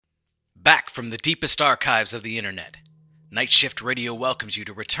from the deepest archives of the internet. Night Shift Radio welcomes you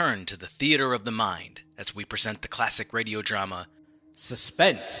to return to the theater of the mind as we present the classic radio drama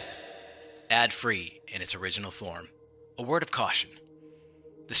Suspense, ad-free in its original form. A word of caution.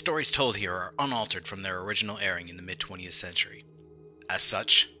 The stories told here are unaltered from their original airing in the mid-20th century. As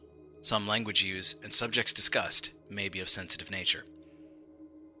such, some language used and subjects discussed may be of sensitive nature.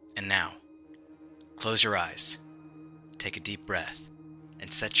 And now, close your eyes, take a deep breath,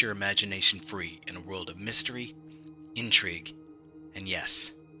 and set your imagination free in a world of mystery, intrigue, and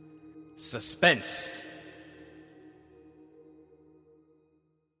yes, suspense.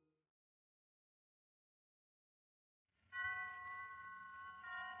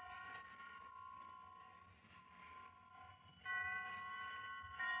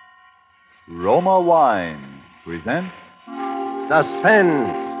 Roma Wine presents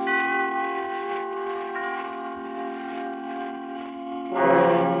Suspense.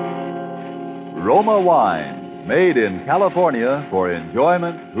 Roma Wine, made in California for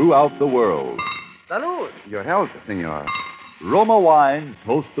enjoyment throughout the world. Salud. Your health, senor. Roma Wine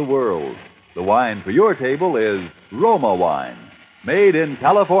toasts the world. The wine for your table is Roma Wine, made in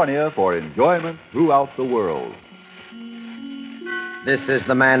California for enjoyment throughout the world. This is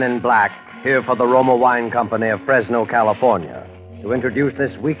the Man in Black, here for the Roma Wine Company of Fresno, California, to introduce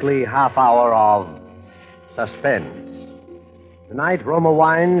this weekly half hour of Suspense. Tonight, Roma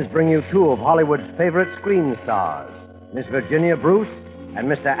Wines bring you two of Hollywood's favorite screen stars, Miss Virginia Bruce and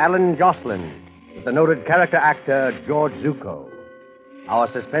Mr. Alan Jocelyn, with the noted character actor George Zucco.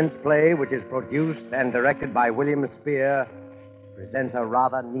 Our suspense play, which is produced and directed by William Spear, presents a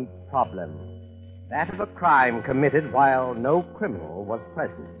rather neat problem. That of a crime committed while no criminal was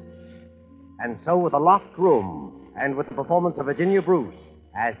present. And so, with a locked room, and with the performance of Virginia Bruce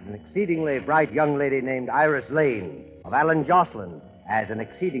as an exceedingly bright young lady named Iris Lane, of Alan Jocelyn as an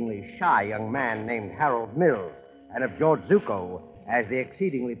exceedingly shy young man named Harold Mills, and of George Zucco as the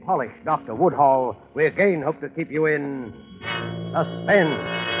exceedingly polished Dr. Woodhall, we again hope to keep you in suspense.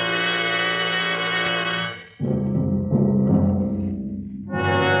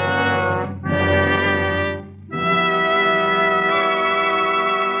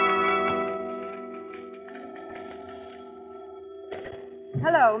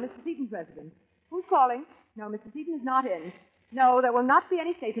 Hello, Mr. Seaton's residence. Who's calling? No, Mr. Seaton is not in. No, there will not be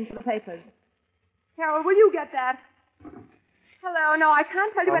any statement for the papers. Harold, will you get that? Hello, no, I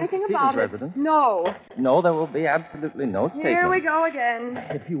can't tell you anything about it. Residence? No. No, there will be absolutely no statement. Here we go again.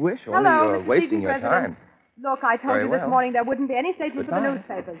 If you wish, only Hello, you're Mr. wasting Seaton's your residence. time. Look, I told Very you this well. morning there wouldn't be any statement for the Goodbye.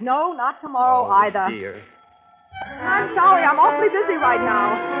 newspapers. No, not tomorrow either. Dear. I'm sorry, I'm awfully busy right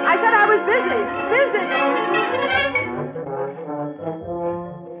now. I said I was busy.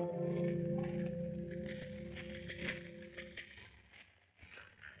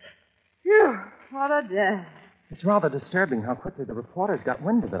 Phew, what a day. It's rather disturbing how quickly the reporters got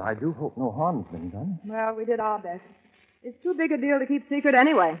wind of it. I do hope no harm's been done. Well, we did our best. It's too big a deal to keep secret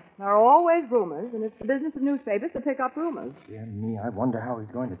anyway. There are always rumors, and it's the business of newspapers to pick up rumors. Dear me, I wonder how he's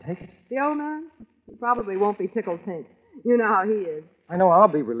going to take it. The old man? He probably won't be tickled pink. You know how he is. I know I'll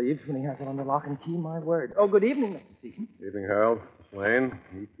be relieved when he has it under lock and key, my word. Oh, good evening, Mr. Seaton. Evening, Harold. Miss Lane,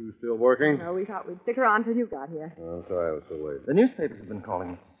 you two still working? No, we thought we'd stick around till you got here. Oh, I'm sorry I was so late. The newspapers have been calling,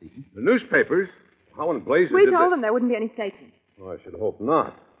 Mr. Seaton. The newspapers? How in blazes We did told they... them there wouldn't be any statement. Oh, I should hope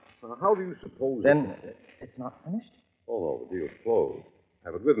not. How do you suppose... Then it's not finished? Oh, no, the deal's closed.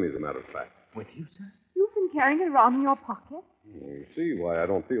 Have it with me, as a matter of fact. With you, sir? You've been carrying it around in your pocket? You see why I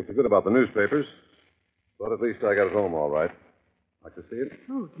don't feel so good about the newspapers. But at least I got it home all right. Like to see it?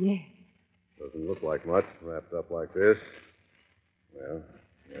 Oh, yes. Doesn't look like much, wrapped up like this. Well,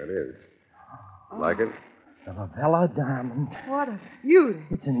 there it is. Like it? The Lavella diamond. What a beauty.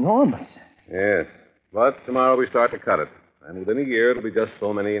 It's enormous. Yes. But tomorrow we start to cut it. And within a year, it'll be just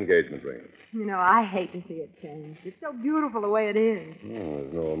so many engagement rings. You know, I hate to see it change. It's so beautiful the way it is. Oh,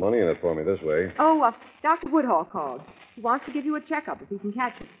 there's no money in it for me this way. Oh, Dr. Woodhall called. He wants to give you a checkup if he can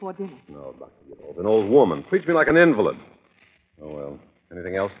catch it before dinner. No, Dr. Woodhall. An old woman. Treats me like an invalid. Oh, well.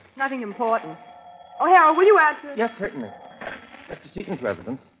 Anything else? Nothing important. Oh, Harold, will you answer? Yes, certainly. Mr. Seaton's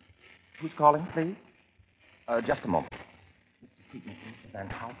residence. Who's calling, please? Just a moment. Mr. Seaton, Mr. Van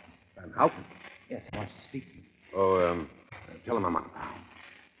Houten. Van Houten? Yes, he wants to speak to you. Oh, tell him I'm out.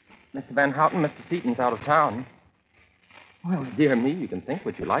 Mr. Van Houten, Mr. Seaton's out of town. Well, dear me, you can think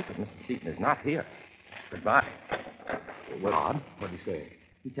what you like, but Mr. Seaton is not here. Goodbye. Odd. What'd he say?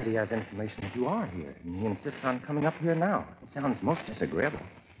 He said he has information that you are here, and he insists on coming up here now. It sounds most disagreeable.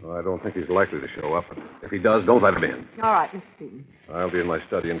 Well, I don't think he's likely to show up. But if he does, don't let him in. All right, Mr. Seaton. I'll be in my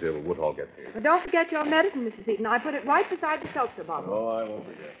study until Woodhall gets here. But don't forget your medicine, Mr. Seaton. I put it right beside the seltzer bottle. Oh, I won't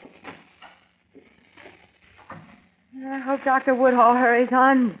forget. hope Dr. Woodhall hurries.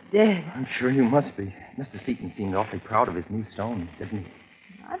 I'm dead. I'm sure you must be. Mr. Seaton seemed awfully proud of his new stone, didn't he?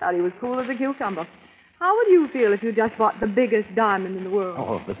 I thought he was cool as a cucumber. How would you feel if you just bought the biggest diamond in the world?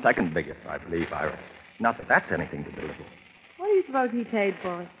 Oh, the second biggest, I believe, Iris. Not that that's anything to belittle. What do you suppose he paid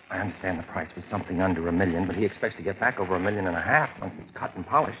for it? I understand the price was something under $1 million, but he expects to get back over $1.5 million once it's cut and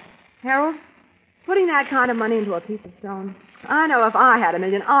polished. Harold, putting that kind of money into a piece of stone. I know if I had $1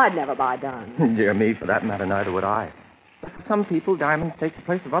 million, I'd never buy diamonds. Dear me, for that matter, neither would I. But for some people, diamonds take the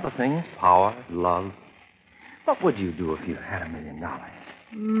place of other things. Power, love. What would you do if you had $1 million?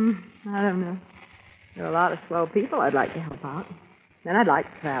 I don't know. There are a lot of swell people I'd like to help out. Then I'd like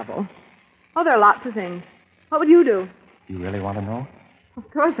to travel. Oh, there are lots of things. What would you do? Do you really want to know? Of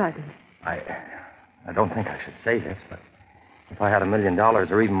course I do. I don't think I should say this, but if I had $1 million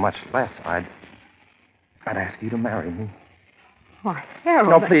or even much less, I'd ask you to marry me. Why, Harold...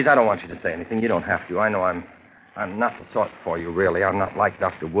 No, please, I don't want you to say anything. You don't have to. I know I'm not the sort for you, really. I'm not like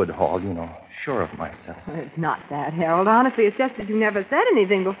Dr. Woodhall, sure of myself. Well, it's not that, Harold. Honestly, it's just that you never said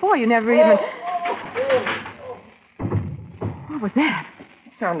anything before. You never even... What was that?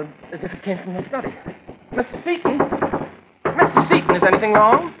 It sounded as if it came from the study. Mr. Seaton? Mr. Seaton, is anything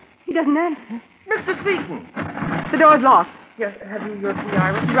wrong? He doesn't answer. Mr. Seaton! The door's locked. Yes, have you your key,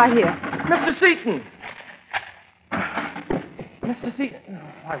 Iris? Right here. Mr. Seaton! Mr. Seaton?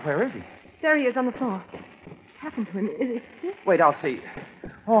 Why, where is he? There he is on the floor. What's happened to him? Is he sick? Wait, I'll see.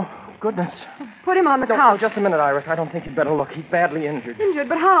 Oh, goodness. Put him on the No, couch. just a minute, Iris. I don't think you'd better look. He's badly injured. Injured,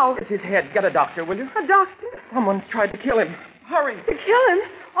 but how? It's his head. Get a doctor, will you? A doctor? Someone's tried to kill him. Hurry. To kill him?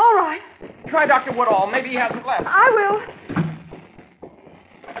 All right. Try Dr. Woodall. Maybe he hasn't left. I will.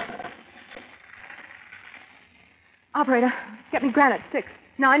 Operator, get me granite,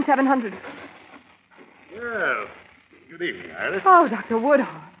 6-9-700. Well, good evening, Iris. Oh, Dr.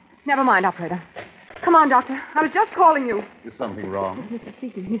 Woodhall. Never mind, operator. Come on, doctor. I was just calling you. Is something wrong? Mr.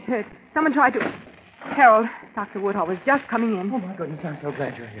 Seaton, he's hurt. Someone tried to... Harold, Dr. Woodhall was just coming in. Oh, my goodness. I'm so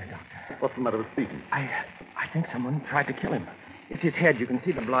glad you're here, Doctor. What's the matter with Seaton? I think someone tried to kill him. It's his head. You can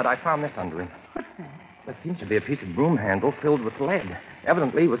see the blood. I found this under him. What's that? There seems to be a piece of broom handle filled with lead.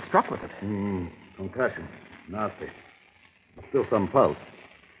 Evidently, he was struck with it. Concussion. Nasty. Still some pulse.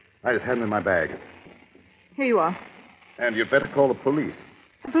 I just had him in my bag. Here you are. And you'd better call the police.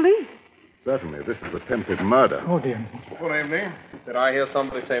 The police? Certainly. This is attempted murder. Oh, dear. Good evening. Did I hear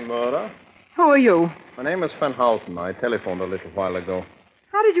somebody say murder? Who are you? My name is Van Houten. I telephoned a little while ago.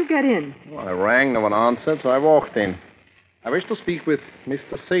 How did you get in? Well, I rang, no one answered, so I walked in. I wish to speak with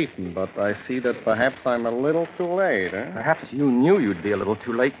Mr. Seaton, but I see that perhaps I'm a little too late, eh? Perhaps you knew you'd be a little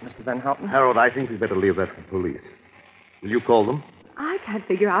too late, Mr. Van Houten. Harold, I think we'd better leave that for the police. Will you call them? I can't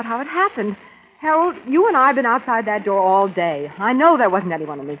figure out how it happened. Harold, you and I have been outside that door all day. I know there wasn't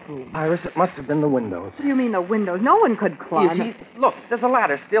anyone in this room. Iris, it must have been the windows. What do you mean the windows? No one could climb. You see, look, there's a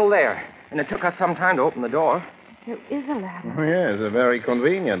ladder still there. And it took us some time to open the door. There is a ladder. Oh, yes, a very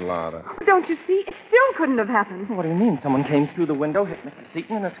convenient ladder. Don't you see? It still couldn't have happened. What do you mean? Someone came through the window, hit Mr.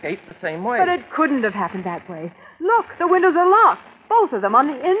 Seaton, and escaped the same way. But it couldn't have happened that way. Look, the windows are locked. Both of them on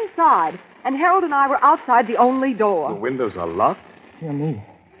the inside. And Harold and I were outside the only The door. windows are locked? Dear me.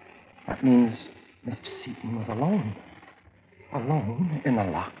 That means Mr. Seaton was alone. Alone in a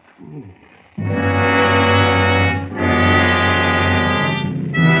locked room.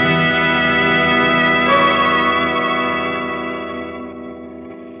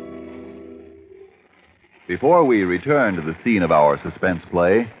 Before we return to the scene of our suspense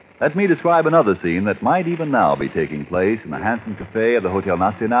play, let me describe another scene that might even now be taking place in the handsome cafe of the Hotel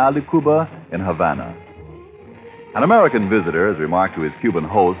Nacional de Cuba in Havana. An American visitor has remarked to his Cuban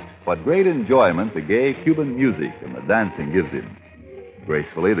host what great enjoyment the gay Cuban music and the dancing gives him.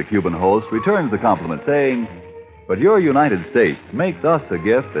 Gracefully, the Cuban host returns the compliment, saying, "But your United States makes us a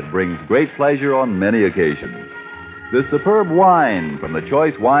gift that brings great pleasure on many occasions. This superb wine from the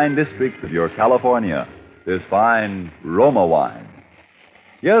choice wine districts of your California, this fine Roma wine.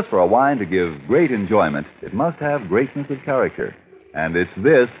 Yes, for a wine to give great enjoyment, it must have greatness of character. And it's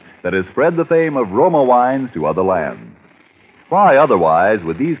this that has spread the fame of Roma wines to other lands. Why otherwise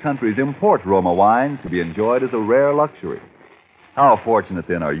would these countries import Roma wines to be enjoyed as a rare luxury? How fortunate,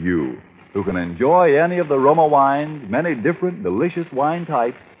 then, are you who can enjoy any of the Roma wines, many different delicious wine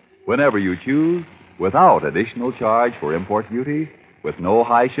types, whenever you choose, without additional charge for import duty, with no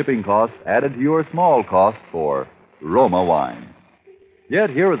high shipping costs added to your small cost for Roma wine. Yet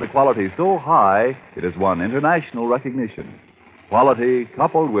here is a quality so high it has won international recognition. Quality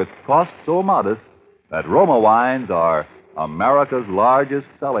coupled with cost so modest that Roma wines are America's largest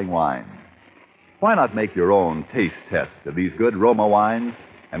selling wines. Why not make your own taste test of these good Roma wines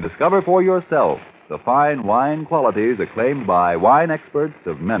and discover for yourself the fine wine qualities acclaimed by wine experts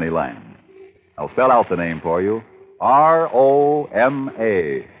of many lands. I'll spell out the name for you. Roma,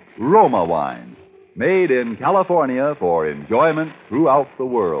 Roma wine, made in California for enjoyment throughout the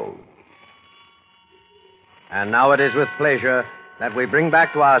world. And now it is with pleasure that we bring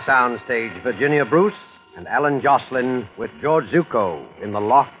back to our soundstage Virginia Bruce and Alan Jocelyn with George Zucco in The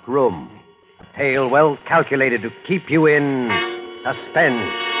Locked Room. A tale well calculated to keep you in suspense.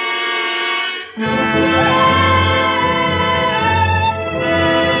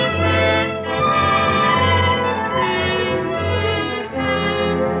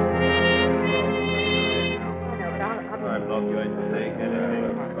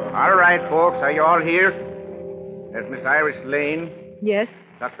 All right, folks, are you all here? There's Miss Iris Lane, Yes?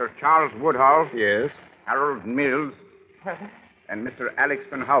 Dr. Charles Woodhull, Yes? Harold Mills, and Mr. Alex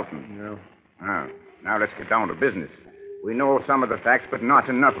Van Houten. No. Now let's get down to business. We know some of the facts, but not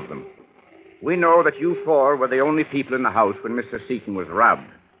enough of them. We know that you four were the only people in the house when Mr. Seaton was robbed,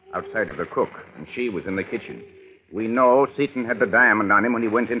 outside of the cook, and she was in the kitchen. We know Seaton had the diamond on him when he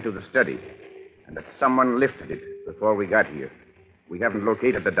went into the study, and that someone lifted it before we got here. We haven't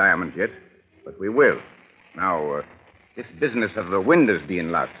located the diamond yet, but we will. Now, this business of the windows being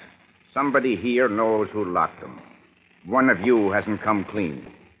locked, somebody here knows who locked them. One of you hasn't come clean,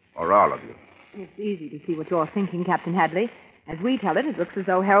 or all of you. It's easy to see what you're thinking, Captain Hadley. As we tell it, it looks as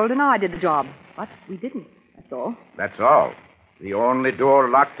though Harold and I did the job. But we didn't, that's all. That's all. The only door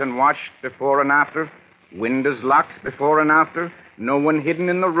locked and watched before and after, windows locked before and after, no one hidden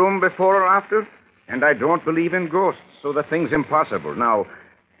in the room before or after, and I don't believe in ghosts, so the thing's impossible. Now,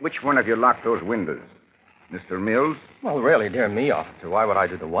 which one of you locked those windows? Mr. Mills? Well, really, dear me, officer, why would I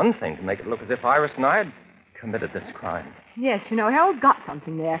do the one thing to make it look as if Iris and I had committed this crime? Yes, you know, Harold's got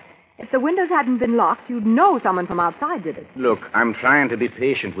something there. If the windows hadn't been locked, you'd know someone from outside did it. Look, I'm trying to be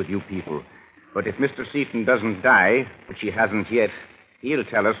patient with you people. But if Mr. Seaton doesn't die, which he hasn't yet, he'll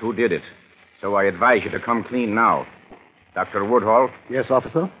tell us who did it. So I advise you to come clean now. Dr. Woodhull? Yes,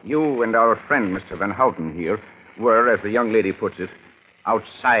 officer? You and our friend, Mr. Van Houten here, were, as the young lady puts it,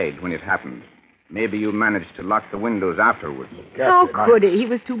 outside when it happened. Maybe you managed to lock the windows afterwards. How could he? He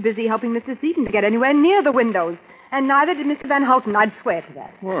was too busy helping Mr. Seaton to get anywhere near the windows. And neither did Mr. Van Houten, I'd swear to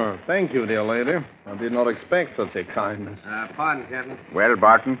that. Well, thank you, dear lady. I did not expect such a kindness. Pardon, Captain. Well,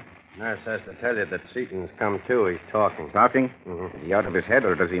 Barton? Nurse has to tell you that Seaton's come to. He's talking. Talking? Mm-hmm. Is he out of his head,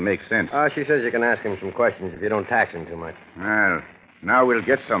 or does he make sense? She says you can ask him some questions if you don't tax him too much. Well, now we'll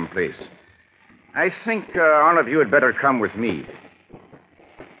get someplace. I think all of you had better come with me.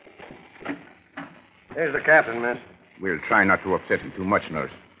 Here's the captain, miss. We'll try not to upset him too much,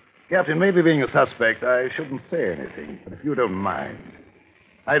 Nurse. Captain, maybe being a suspect, I shouldn't say anything. But if you don't mind,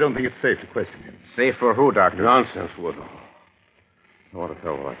 I don't think it's safe to question him. Safe for who, Doctor? Nonsense, Woodhull. I want to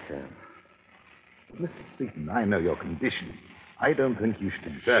tell what I can. Mr. Seaton, I know your condition. I don't think you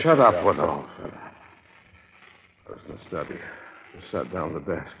should exert Shut up, yourself. Woodhull. Shut up. I was in the study. Just sat down at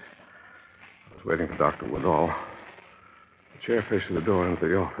the desk. I was waiting for Dr. Woodhull. The chair facing the door into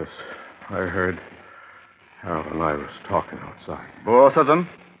the office. I heard Harold and Iris talking outside. Both of them?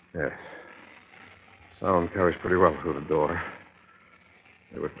 Yes. Sound carries pretty well through the door.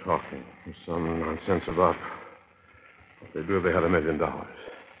 They were talking. Some nonsense about what they'd do if they had $1 million.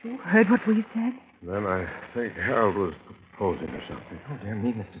 You heard what we said? Then I think Harold was proposing or something. Oh, dear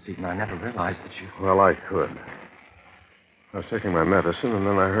me, Mr. Seaton, I never realized that you... Well, I could. I was taking my medicine, and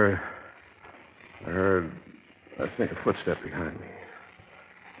then I heard, I think, a footstep behind me.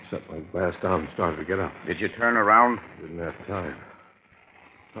 I set my glass down and started to get up. Did you turn around? Didn't have time.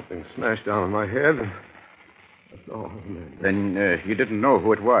 Something smashed down on my head, and that's all. Then you didn't know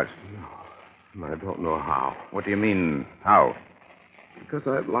who it was? No. And I don't know how. What do you mean, how? Because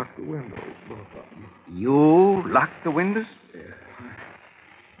I'd locked the windows, both of them. You locked the windows? Yeah.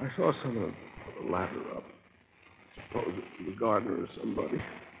 I saw someone put a ladder up. Suppose it was the gardener or somebody.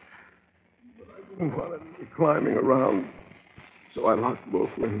 But I didn't want to be climbing around, so I locked both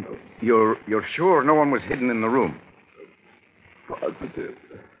windows. You're sure no one was hidden in the room? Positive.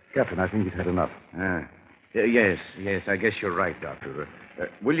 Captain, I think you've had enough. Yes, I guess you're right, Doctor.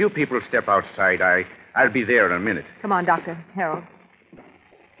 Will you people step outside? I'll be there in a minute. Come on, Doctor. Harold.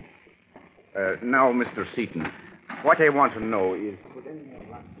 Now, Mr. Seaton, what I want to know is...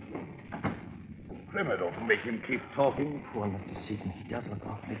 Criminal to make him keep talking. Poor Mr. Seaton, he does look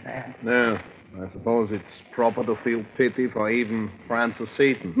awfully bad. No, I suppose it's proper to feel pity for even Francis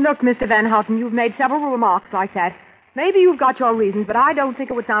Seaton. Look, Mr. Van Houten, you've made several remarks like that. Maybe you've got your reasons, but I don't think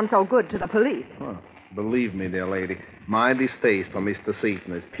it would sound so good to the police. Well, believe me, dear lady, my distaste for Mr.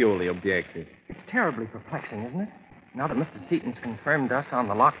 Seaton is purely objective. It's terribly perplexing, isn't it? Now that Mr. Seaton's confirmed us on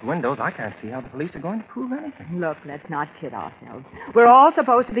the locked windows, I can't see how the police are going to prove anything. Look, let's not kid ourselves. We're all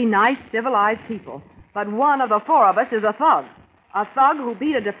supposed to be nice, civilized people. But one of the four of us is a thug. A thug who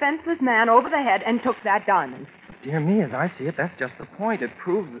beat a defenseless man over the head and took that diamond. Dear me, as I see it, that's just the point. It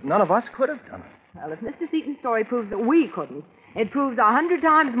proves that none of us could have done it. Well, if Mr. Seaton's story proves that we couldn't, it proves 100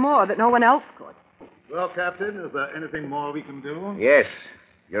 times more that no one else could. Well, Captain, is there anything more we can do? Yes.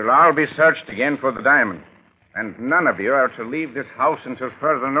 You'll all be searched again for the diamond. And none of you are to leave this house until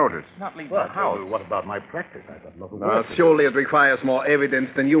further notice. Not leave Well, the house. what about my practice? I've got nothing Well, to do. surely it requires more evidence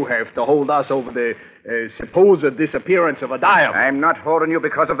than you have to hold us over the supposed disappearance of a diamond. I'm not holding you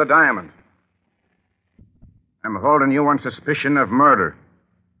because of the diamond. I'm holding you on suspicion of murder.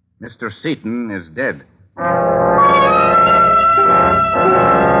 Mr. Seaton is dead.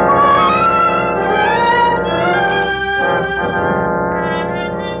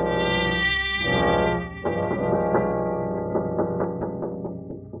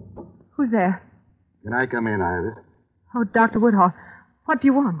 Who's there? Can I come in, Iris? Oh, Dr. Woodhall. What do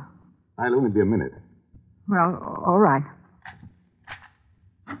you want? I'll only be a minute. Well, all right.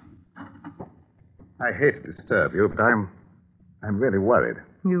 I hate to disturb you, but I'm really worried.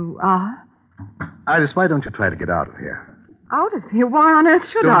 You are? Iris, why don't you try to get out of here? Out of here? Why on earth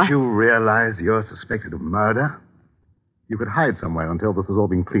should I? Don't you realize you're suspected of murder? You could hide somewhere until this has all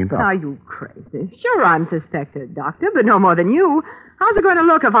been cleaned up. Are you crazy? Sure, I'm suspected, Doctor, but no more than you. How's it going to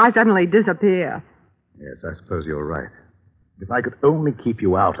look if I suddenly disappear? Yes, I suppose you're right. If I could only keep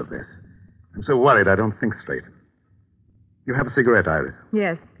you out of this. I'm so worried I don't think straight. You have a cigarette, Iris?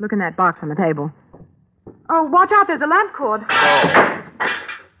 Yes, look in that box on the table. Oh, watch out, there's a lamp cord. Oh,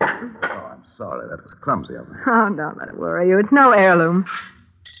 I'm sorry. That was clumsy of me. Oh, don't let it worry you. It's no heirloom.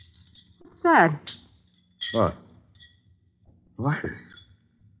 What's that? What? Iris,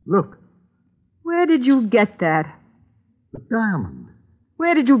 look. Where did you get that? The diamond.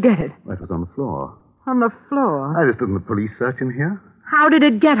 Where did you get it? Well, it was on the floor. On the floor. Iris, didn't the police search in here? How did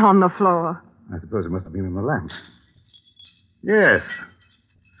it get on the floor? I suppose it must have been in the lamp. Yes.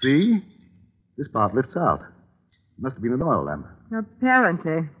 See? This part lifts out. It must have been an oil lamp.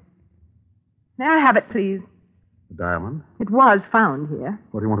 Apparently. May I have it, please? The diamond? It was found here.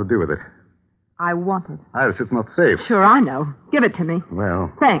 What do you want to do with it? I want it. Iris, it's not safe. Sure, I know. Give it to me.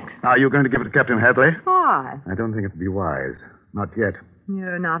 Well. Thanks. Are you going to give it to Captain Hadley? Why? I don't think it'd be wise. Not yet.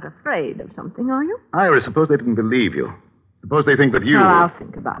 You're not afraid of something, are you? Iris, suppose they didn't believe you. Suppose they think that you... Well, I'll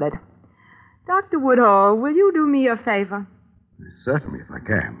think about it. Dr. Woodhall, will you do me a favor? Certainly, if I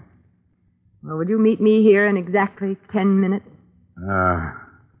can. Well, would you meet me here in exactly 10 minutes?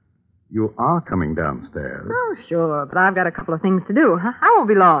 You are coming downstairs. Oh, sure, but I've got a couple of things to do. Huh? I won't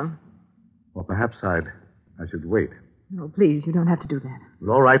be long. Well, perhaps I should wait. No, please, you don't have to do that.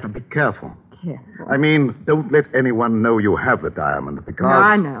 Well, all right, but be careful. Careful. I mean, don't let anyone know you have the diamond, because... No,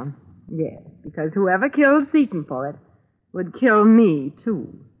 I know. Yes, because whoever killed Seaton for it would kill me, too.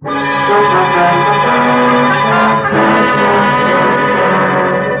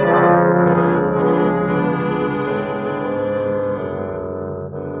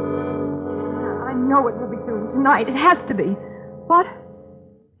 I know it will be soon. Tonight. It has to be. What?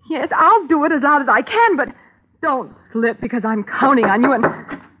 Yes, I'll do it as loud as I can, but don't slip because I'm counting on you and...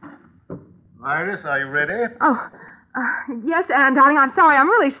 Iris, are you ready? Oh, yes, Anne, darling, I'm sorry. I'm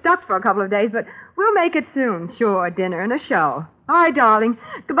really stuck for a couple of days, but we'll make it soon. Sure, dinner and a show. All right, darling.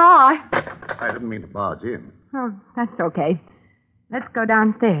 Goodbye. I didn't mean to barge in. Oh, that's okay. Let's go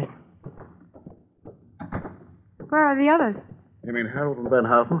downstairs. Where are the others? You mean Harold and Van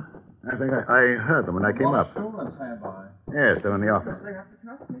Houten? I think I heard them when I came up. Yes, they're in the office.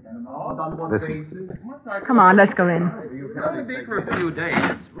 Listen. Come on, let's go in. It'll only be for a few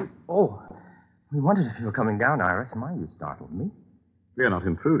days. Oh, we wondered if you were coming down, Iris. My, you startled me. We're not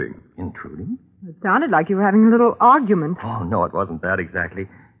intruding. Intruding? It sounded like you were having a little argument. Oh, no, it wasn't that exactly.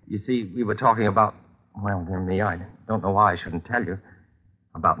 You see, we were talking about... Well, dear me, I don't know why I shouldn't tell you.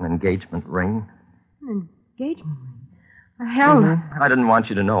 About an engagement ring. An engagement ring? Harold. I didn't want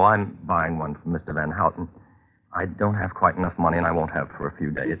you to know I'm buying one from Mr. Van Houten. I don't have quite enough money, and I won't have for a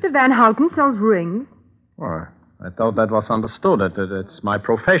few days. Mr. Van Houten sells rings. Well, I thought that was understood. That it's my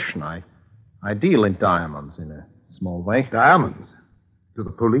profession. I deal in diamonds in a small way. Diamonds? To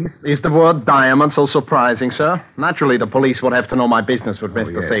the police? Is the word diamond so surprising, sir? Naturally, the police would have to know my business with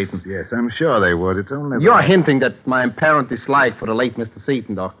Mr. Seaton. Yes, I'm sure they would. It's only... You're hinting that my apparent dislike for the late Mr.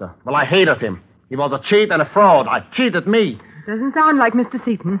 Seaton, Doctor. Well, I hated him. He was a cheat and a fraud. I cheated me. Doesn't sound like Mr.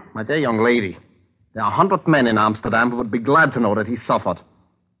 Seaton. My dear young lady, there are 100 men in Amsterdam who would be glad to know that he suffered.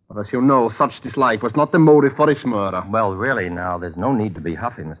 But as you know, such dislike was not the motive for this murder. Well, really, now, there's no need to be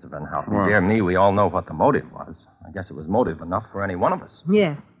huffy, Mr. Van Houten. Well. Dear me, we all know what the motive was. I guess it was motive enough for any one of us.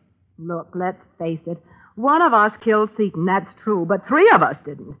 Yes. Look, let's face it. One of us killed Seaton, that's true, but 3 of us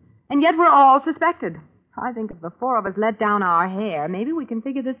didn't. And yet we're all suspected. I think if the 4 of us let down our hair, maybe we can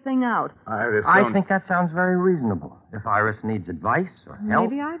figure this thing out. Iris, I think that sounds very reasonable. If Iris needs advice or help.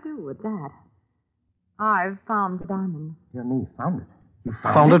 Maybe I do with that. I've found the diamond Dear me, found it. You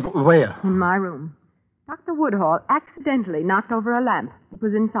Found it where? in my room. Dr. Woodhall accidentally knocked over a lamp. It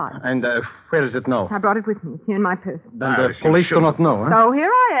was inside. And where is it now? I brought it with me. It's here in my purse. Then the police do not know, huh? So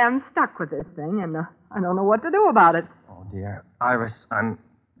here I am, stuck with this thing, and I don't know what to do about it. Oh, dear. Iris, I'm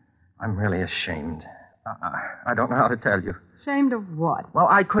really ashamed. I don't know how to tell you. Ashamed of what? Well,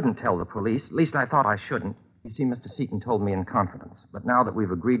 I couldn't tell the police. At least I thought I shouldn't. You see, Mr. Seaton told me in confidence. But now that we've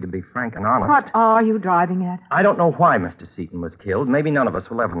agreed to be frank and honest... What are you driving at? I don't know why Mr. Seaton was killed. Maybe none of us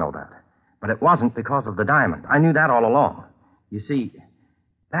will ever know that. But it wasn't because of the diamond. I knew that all along. You see,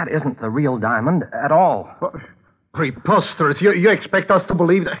 that isn't the real diamond at all. What? Preposterous. You expect us to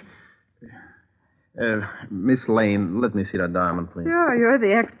believe that? Miss Lane, let me see that diamond, please. Sure, you're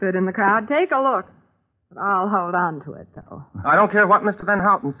the expert in the crowd. Take a look. But I'll hold on to it, though. I don't care what Mr. Van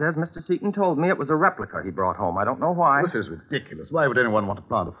Houten says. Mr. Seaton told me it was a replica he brought home. I don't know why. This is ridiculous. Why would anyone want to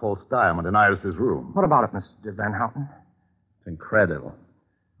plant a false diamond in Iris's room? What about it, Mr. Van Houten? It's incredible.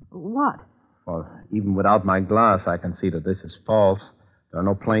 What? Well, even without my glass, I can see that this is false. There are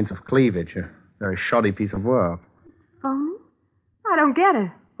no planes of cleavage. A very shoddy piece of work. Phony? I don't get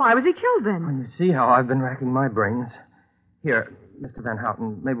it. Why was he killed then? Well, you see how I've been racking my brains. Here, Mr. Van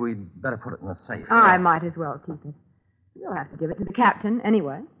Houten, maybe we'd better put it in the safe. I might as well keep it. You'll have to give it to the captain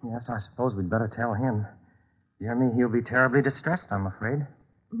anyway. Yes, I suppose we'd better tell him. Dear me, he'll be terribly distressed, I'm afraid.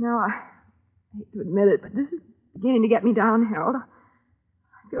 No, I hate to admit it, but this is beginning to get me down, Harold.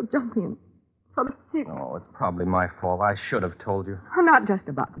 I feel jumpy and sort of sick. Oh, it's probably my fault. I should have told you. Not just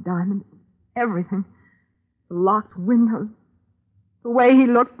about the diamond. Everything. The locked windows. The way he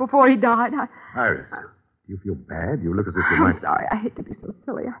looked before he died. Iris, do you feel bad? You look as if you I'm might... sorry. I hate to be so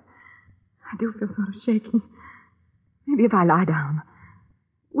silly. I do feel sort of shaky. Maybe if I lie down.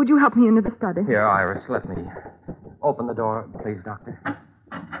 Would you help me into the study? Here, Iris, let me open the door, please, Doctor.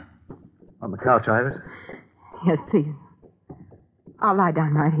 On the couch, Iris? Yes, please. I'll lie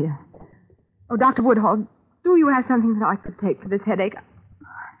down right here. Oh, Dr. Woodhall, do you have something that I could take for this headache?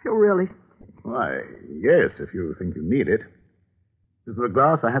 I feel really sick. Why, yes, if you think you need it. Is there a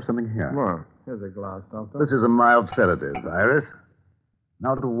glass? I have something here. Well, here's a glass, Doctor. This is a mild sedative, Iris.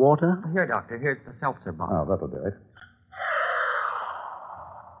 Now to the water? Here, Doctor. Here's the seltzer bottle. Oh, that'll do it.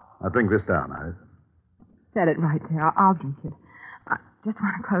 Now drink this down, Iris. Set it right there. I'll drink it. I just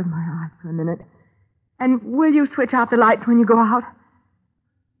want to close my eyes for a minute. And will you switch out the lights when you go out?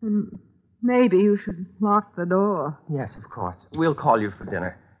 And maybe you should lock the door. Yes, of course. We'll call you for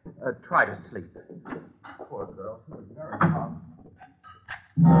dinner. Try to sleep. Poor girl. She was very calm.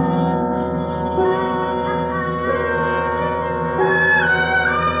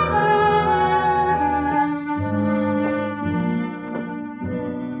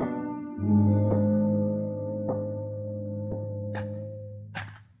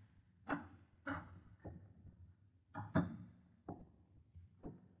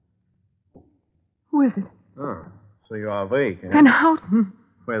 Who is it? Oh, so you are awake, eh? Van Houten.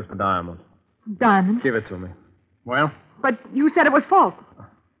 Where's the diamond? Diamond. Give it to me. Well, But you said it was false.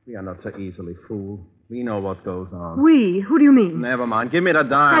 we are not so easily fooled. We know what goes on. We? Who do you mean? Never mind. Give me the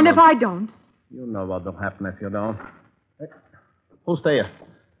diamond. And if I don't? You know what will happen if you don't. Hey, who's there?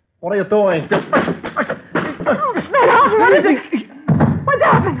 What are you doing? Oh, Van Houten, what is it? What's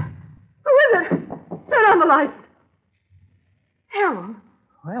happened? Who is it? Turn on the lights. Harold.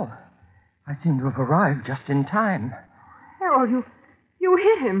 Well, I seem to have arrived just in time. Harold, you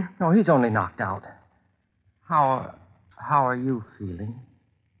hit him. No, he's only knocked out. How are you feeling?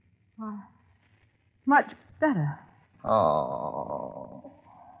 Much better. Oh,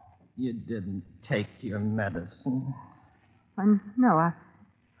 you didn't take your medicine. No,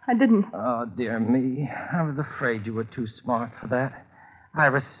 I didn't. Oh, dear me. I was afraid you were too smart for that.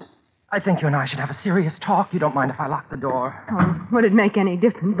 Iris, I think you and I should have a serious talk. You don't mind if I lock the door? Oh, would it make any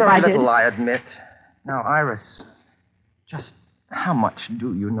difference if Very I did? little, I admit. Now, Iris, just how much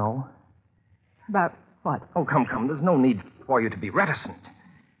do you know? About what? Oh, come. There's no need for you to be reticent.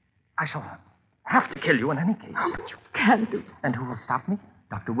 I shall have to kill you in any case. Oh, but you can't do that. And who will stop me?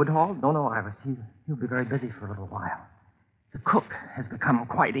 Dr. Woodhall? No, Iris. He'll be very busy for a little while. The cook has become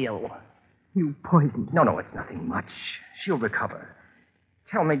quite ill. You poisoned her. No, it's nothing much. She'll recover.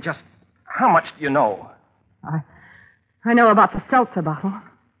 Tell me just how much do you know? I know about the seltzer bottle.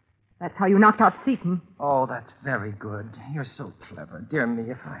 That's how you knocked out Seaton. Oh, that's very good. You're so clever. Dear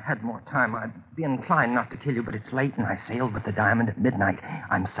me, if I had more time, I'd be inclined not to kill you, but it's late, and I sailed with the Diamond at midnight.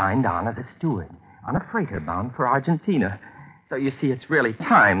 I'm signed on as a steward on a freighter bound for Argentina. So you see, it's really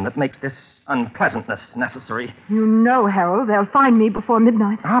time that makes this unpleasantness necessary. You know, Harold, they'll find me before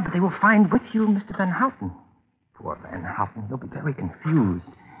midnight. Ah, but they will find with you Mr. Van Houten. Poor Van Houten. He'll be very confused.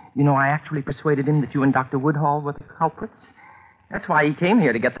 You know, I actually persuaded him that you and Dr. Woodhall were the culprits. That's why he came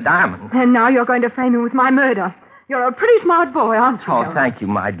here to get the diamond. And now you're going to frame him with my murder. You're a pretty smart boy, aren't you? Oh, Harold? thank you,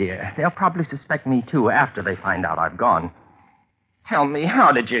 my dear. They'll probably suspect me, too, after they find out I've gone. Tell me,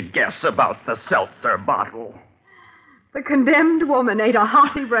 how did you guess about the seltzer bottle? The condemned woman ate a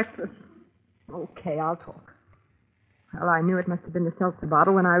hearty breakfast. Okay, I'll talk. Well, I knew it must have been the seltzer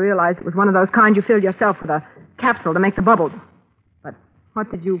bottle when I realized it was one of those kind you fill yourself with a capsule to make the bubbles. But what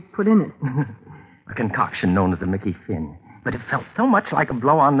did you put in it? A concoction known as a Mickey Finn. But it felt so much like a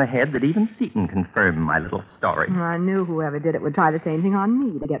blow on the head that even Seaton confirmed my little story. I knew whoever did it would try the same thing on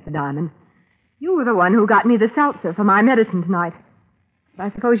me to get the diamond. You were the one who got me the seltzer for my medicine tonight. But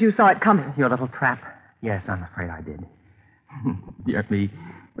I suppose you saw it coming. Your little trap? Yes, I'm afraid I did. Dear me,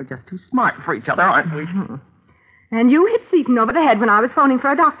 we're just too smart for each other, aren't we? And you hit Seaton over the head when I was phoning for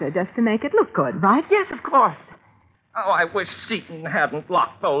a doctor, just to make it look good, right? Yes, of course. Oh, I wish Seaton hadn't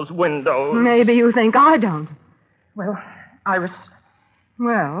locked those windows. Maybe you think I don't. Well, Iris.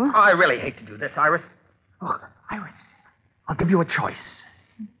 Well? I really hate to do this, Iris. Oh, Iris, I'll give you a choice.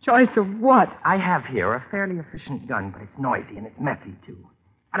 Choice of what? I have here a fairly efficient gun, but it's noisy and it's messy, too.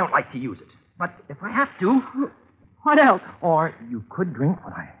 I don't like to use it. But if I have to... What else? Or you could drink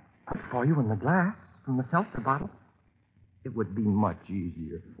what I put for you in the glass from the seltzer bottle. It would be much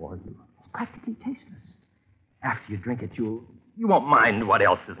easier for you. It's practically tasteless. After you drink it, you won't mind what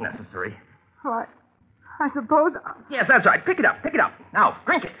else is necessary. What? I suppose... Yes, that's right. Pick it up. Now,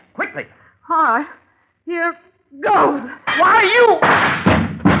 drink it. Quickly. All right. Here goes. Why, you...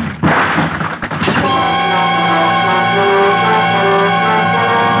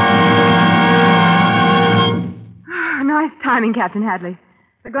 Nice timing, Captain Hadley.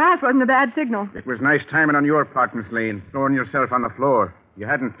 The glass wasn't a bad signal. It was nice timing on your part, Miss Lane, throwing yourself on the floor. You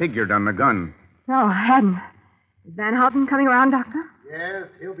hadn't figured on the gun. No, I hadn't. Is Van Houten coming around, Doctor? Yes,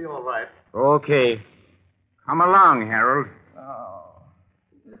 he'll be all right. Okay. Come along, Harold. Oh,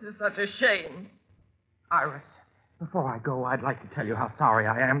 this is such a shame. Iris, before I go, I'd like to tell you how sorry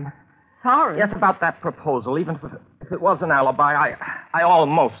I am. Sorry? Yes, about that proposal. Even if it was an alibi, I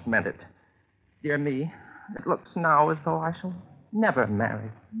almost meant it. Dear me, it looks now as though I shall never marry.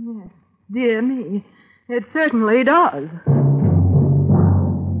 Yes. Dear me, it certainly does.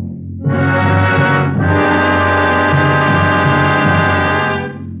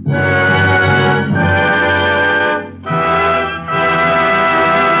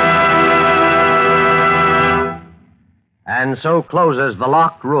 And so closes The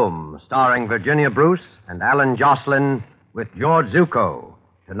Locked Room, starring Virginia Bruce and Alan Jocelyn with George Zucco.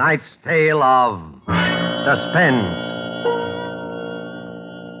 Tonight's tale of suspense.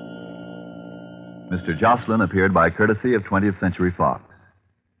 Mr. Jocelyn appeared by courtesy of 20th Century Fox.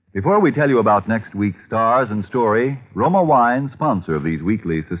 Before we tell you about next week's stars and story, Roma Wine, sponsor of these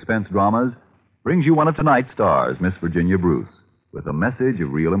weekly suspense dramas, brings you one of tonight's stars, Miss Virginia Bruce, with a message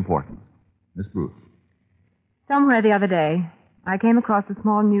of real importance. Miss Bruce. Somewhere the other day, I came across a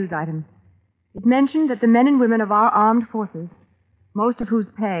small news item. It mentioned that the men and women of our armed forces, most of whose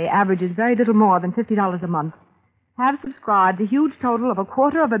pay averages very little more than $50 a month, have subscribed a huge total of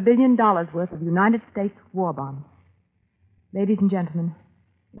 $250 million worth of United States war bonds. Ladies and gentlemen,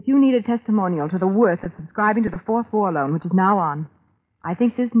 if you need a testimonial to the worth of subscribing to the Fourth War Loan, which is now on, I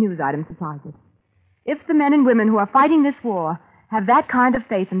think this news item supplies it. If the men and women who are fighting this war have that kind of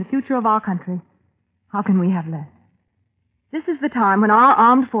faith in the future of our country, how can we have less? This is the time when our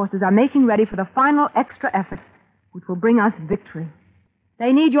armed forces are making ready for the final extra effort, which will bring us victory.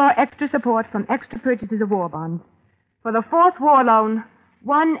 They need your extra support from extra purchases of war bonds. For the Fourth War Loan,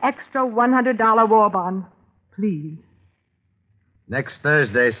 one extra $100 war bond, please. Next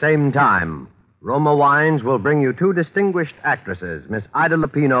Thursday, same time, Roma Wines will bring you two distinguished actresses, Miss Ida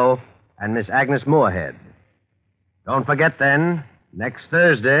Lupino and Miss Agnes Moorehead. Don't forget, then, next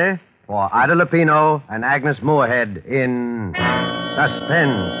Thursday, for Ida Lupino and Agnes Moorehead in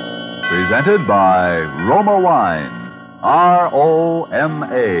Suspense. Presented by Roma Wine. ROMA.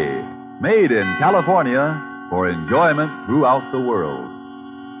 Made in California for enjoyment throughout the world.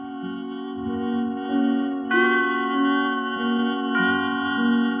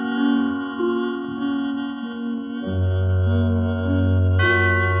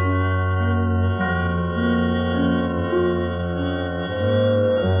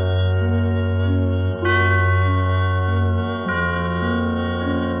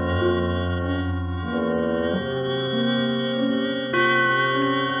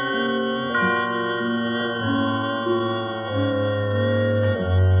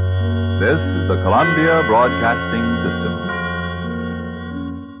 is the Columbia Broadcasting System.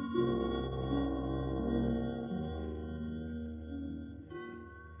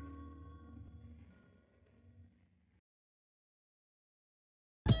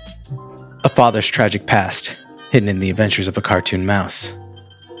 A father's tragic past, hidden in the adventures of a cartoon mouse.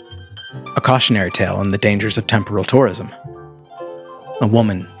 A cautionary tale on the dangers of temporal tourism. A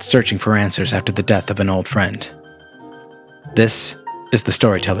woman searching for answers after the death of an old friend. This is the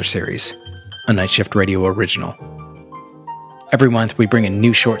Storyteller Series, a Night Shift Radio original. Every month we bring a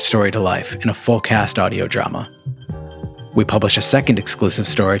new short story to life in a full-cast audio drama. We publish a second exclusive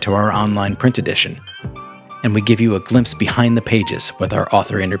story to our online print edition, and we give you a glimpse behind the pages with our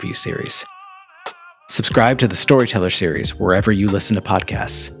author interview series. Subscribe to the Storyteller Series wherever you listen to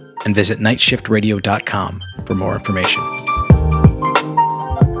podcasts, and visit nightshiftradio.com for more information.